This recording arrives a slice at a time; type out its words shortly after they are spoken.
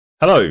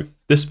Hello,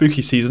 this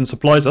spooky season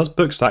supplies us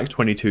BookStack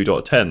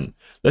 22.10.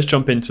 Let's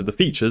jump into the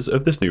features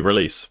of this new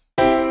release.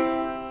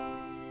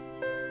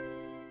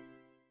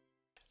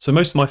 So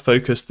most of my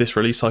focus this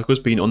release cycle has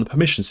been on the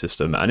permission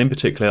system, and in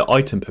particular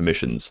item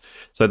permissions.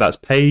 So that's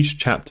page,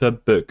 chapter,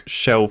 book,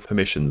 shelf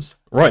permissions.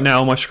 Right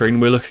now on my screen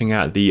we're looking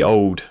at the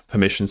old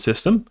permission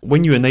system.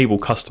 When you enable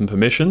custom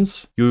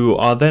permissions, you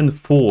are then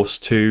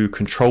forced to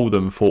control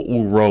them for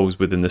all roles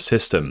within the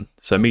system.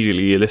 So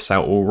immediately it lists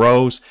out all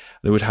roles.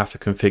 They would have to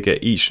configure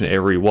each and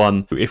every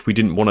one. If we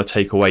didn't want to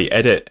take away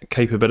edit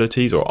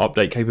capabilities or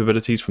update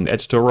capabilities from the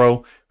editor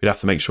role, we'd have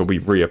to make sure we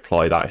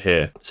reapply that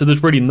here. So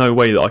there's really no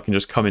way that I can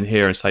just come in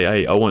here and say,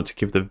 hey, I want to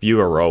give the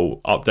viewer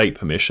role update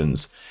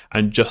permissions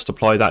and just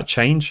apply that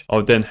change. I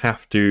would then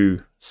have to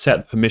set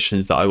the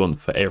permissions that I want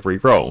for every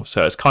role.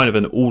 So it's kind of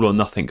an all or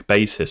nothing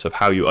basis of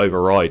how you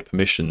override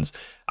permissions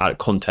at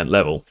content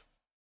level.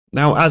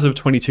 Now, as of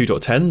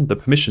 22.10, the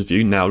permissions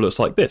view now looks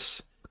like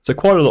this. So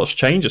quite a lot's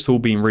changed, it's all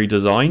been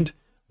redesigned,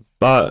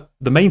 but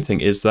the main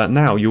thing is that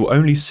now you'll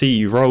only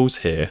see roles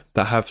here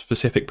that have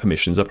specific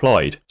permissions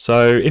applied.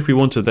 So if we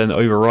want to then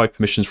override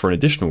permissions for an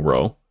additional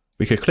role,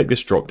 we could click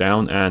this drop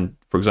down and,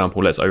 for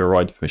example, let's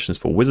override the permissions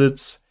for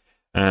wizards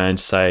and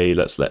say,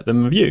 let's let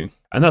them view.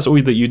 And that's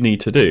all that you'd need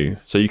to do.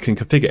 So you can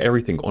configure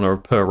everything on a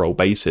per role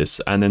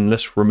basis, and then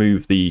let's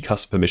remove the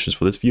custom permissions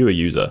for this viewer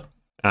user.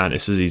 And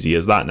it's as easy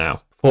as that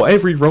now. For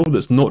every role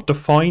that's not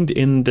defined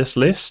in this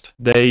list,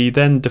 they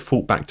then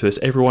default back to this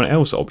everyone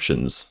else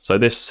options. So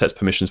this sets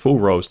permissions for all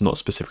roles not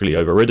specifically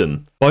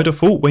overridden. By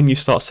default, when you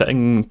start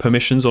setting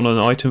permissions on an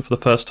item for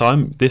the first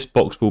time, this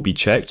box will be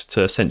checked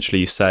to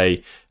essentially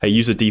say, hey,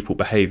 use the default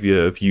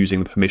behavior of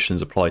using the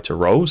permissions applied to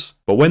roles.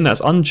 But when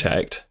that's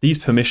unchecked, these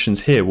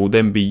permissions here will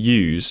then be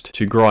used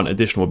to grant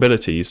additional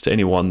abilities to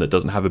anyone that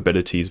doesn't have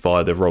abilities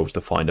via the roles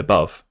defined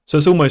above. So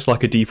it's almost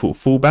like a default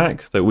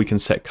fallback that we can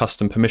set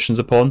custom permissions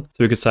upon. So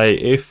we could say,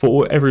 if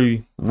for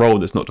every role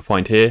that's not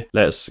defined here,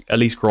 let's at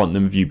least grant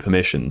them view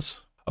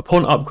permissions.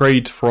 Upon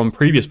upgrade from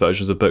previous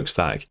versions of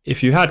BookStack,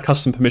 if you had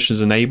custom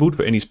permissions enabled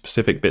for any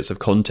specific bits of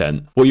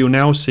content, what you'll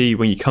now see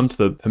when you come to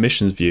the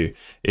permissions view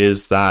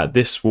is that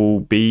this will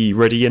be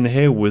ready in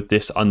here with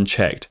this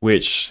unchecked,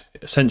 which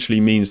essentially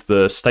means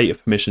the state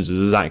of permissions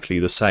is exactly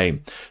the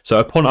same. So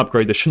upon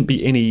upgrade, there shouldn't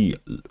be any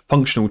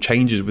functional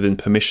changes within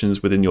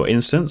permissions within your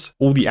instance.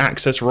 All the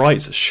access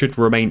rights should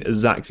remain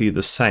exactly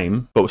the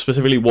same, but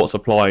specifically what's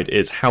applied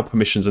is how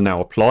permissions are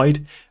now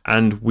applied,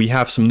 and we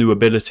have some new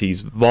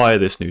abilities via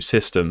this new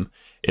system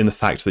in the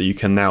fact that you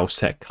can now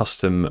set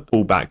custom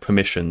fallback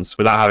permissions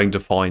without having to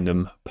define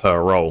them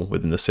per role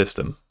within the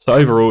system. So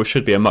overall, it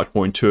should be a much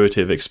more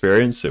intuitive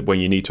experience when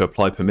you need to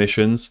apply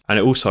permissions, and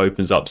it also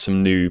opens up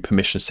some new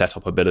permission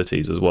setup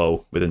abilities as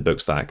well within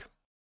BookStack.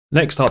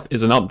 Next up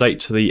is an update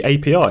to the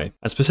API,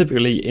 and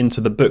specifically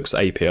into the Books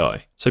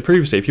API. So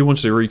previously, if you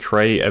wanted to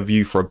recreate a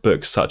view for a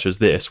book such as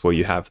this, where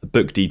you have the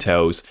book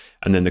details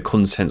and then the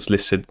contents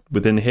listed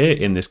within here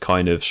in this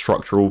kind of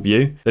structural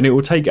view, then it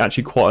will take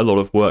actually quite a lot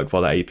of work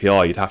via the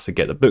API. You'd have to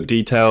get the book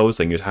details,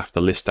 then you'd have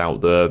to list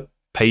out the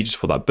pages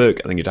for that book,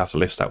 and then you'd have to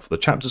list out for the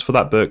chapters for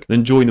that book,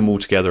 then join them all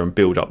together and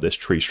build up this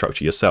tree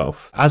structure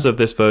yourself. As of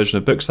this version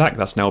of BookStack,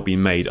 that's now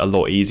been made a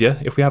lot easier.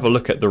 If we have a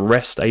look at the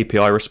REST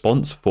API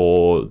response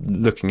for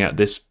looking at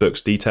this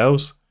book's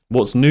details,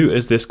 what's new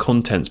is this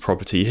contents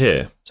property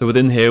here. So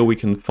within here we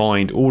can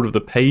find all of the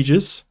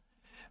pages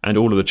and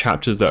all of the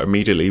chapters that are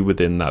immediately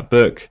within that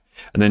book.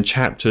 And then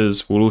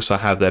chapters will also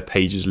have their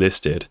pages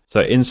listed.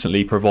 So it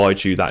instantly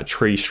provides you that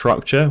tree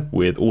structure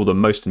with all the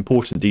most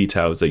important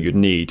details that you'd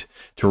need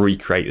to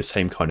recreate the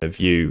same kind of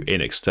view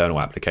in external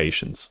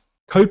applications.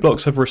 Code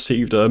blocks have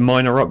received a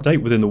minor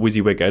update within the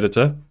WYSIWYG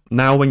editor.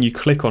 Now when you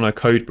click on a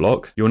code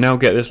block, you'll now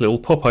get this little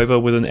popover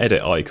with an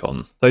edit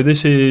icon. So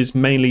this is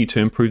mainly to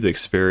improve the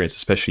experience,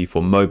 especially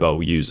for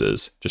mobile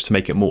users, just to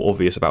make it more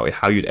obvious about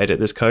how you'd edit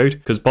this code,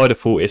 because by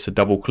default it's a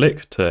double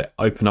click to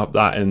open up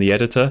that in the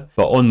editor.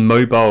 But on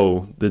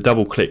mobile, the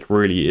double click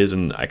really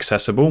isn't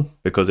accessible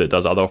because it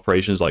does other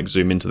operations like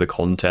zoom into the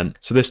content.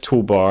 So this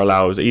toolbar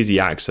allows easy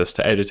access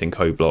to editing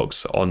code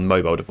blocks on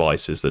mobile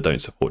devices that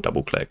don't support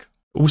double click.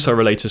 Also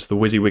related to the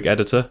WYSIWYG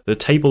editor, the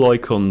table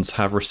icons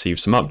have received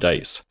some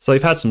updates. So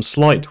they've had some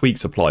slight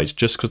tweaks applied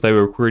just because they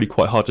were really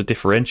quite hard to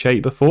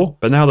differentiate before.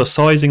 But now the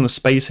sizing and the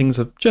spacings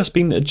have just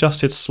been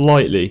adjusted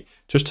slightly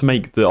just to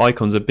make the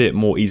icons a bit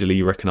more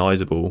easily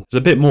recognizable. It's a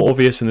bit more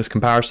obvious in this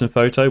comparison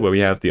photo where we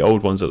have the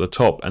old ones at the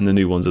top and the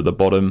new ones at the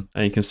bottom.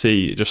 And you can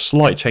see just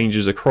slight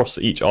changes across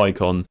each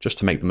icon just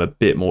to make them a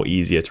bit more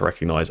easier to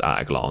recognize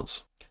at a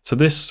glance. So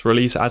this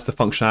release adds the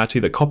functionality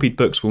that copied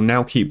books will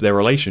now keep their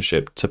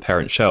relationship to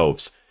parent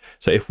shelves.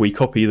 So if we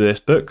copy this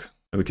book,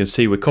 and we can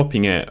see we're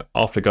copying it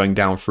after going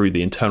down through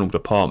the internal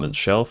department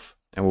shelf,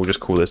 and we'll just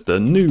call this the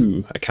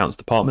new accounts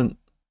department,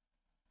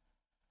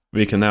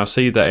 we can now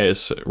see that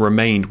it's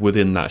remained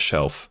within that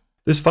shelf.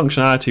 This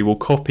functionality will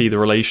copy the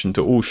relation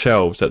to all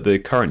shelves that the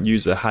current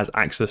user has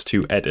access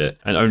to edit,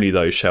 and only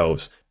those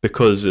shelves,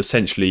 because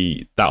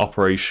essentially that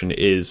operation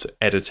is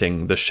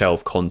editing the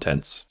shelf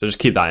contents. So just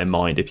keep that in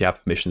mind if you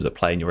have permissions at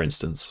play in your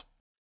instance.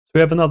 So we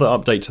have another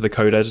update to the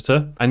code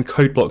editor and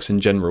code blocks in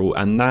general,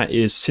 and that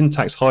is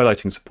syntax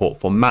highlighting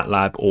support for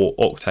MATLAB or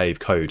Octave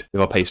code.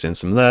 If I paste in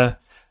some there,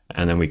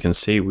 and then we can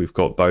see we've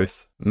got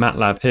both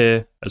MATLAB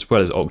here as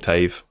well as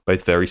Octave,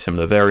 both very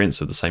similar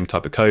variants of the same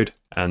type of code.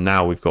 And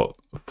now we've got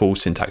full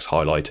syntax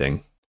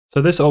highlighting.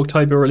 So this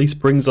October release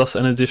brings us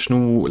an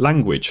additional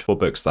language for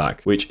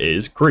BookStack, which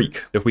is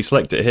Greek. If we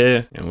select it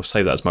here, and we'll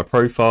save that as my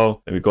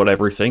profile, then we've got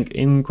everything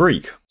in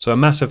Greek. So a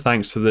massive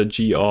thanks to the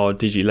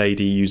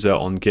GRDigiLady user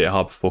on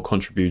GitHub for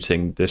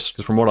contributing this,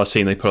 because from what I've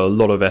seen, they put a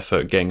lot of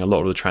effort getting a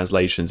lot of the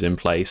translations in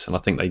place, and I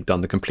think they've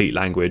done the complete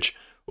language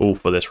all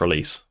for this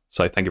release.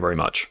 So thank you very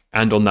much.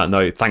 And on that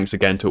note, thanks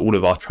again to all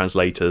of our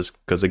translators,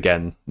 because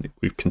again,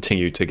 we've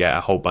continued to get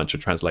a whole bunch of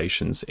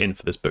translations in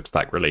for this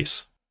BookStack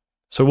release.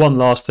 So one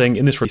last thing,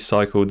 in this release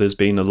cycle, there's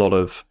been a lot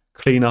of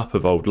cleanup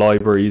of old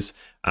libraries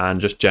and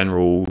just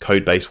general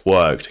code-based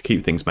work to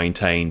keep things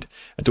maintained,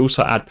 and to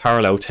also add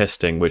parallel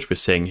testing, which we're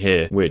seeing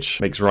here, which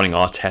makes running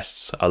our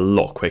tests a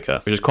lot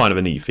quicker, which is kind of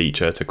a neat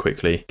feature to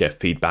quickly get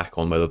feedback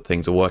on whether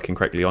things are working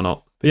correctly or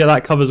not. But yeah,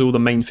 that covers all the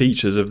main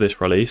features of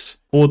this release.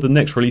 For the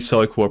next release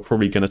cycle, we're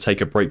probably going to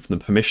take a break from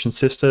the permission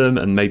system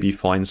and maybe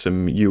find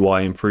some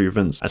UI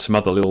improvements and some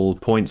other little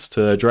points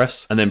to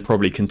address, and then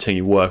probably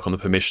continue work on the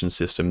permission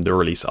system the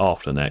release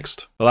after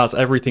next. Well, that's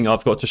everything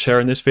I've got to share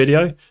in this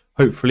video.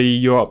 Hopefully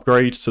your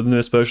upgrade to the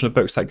newest version of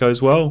BookStack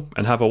goes well,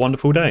 and have a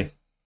wonderful day.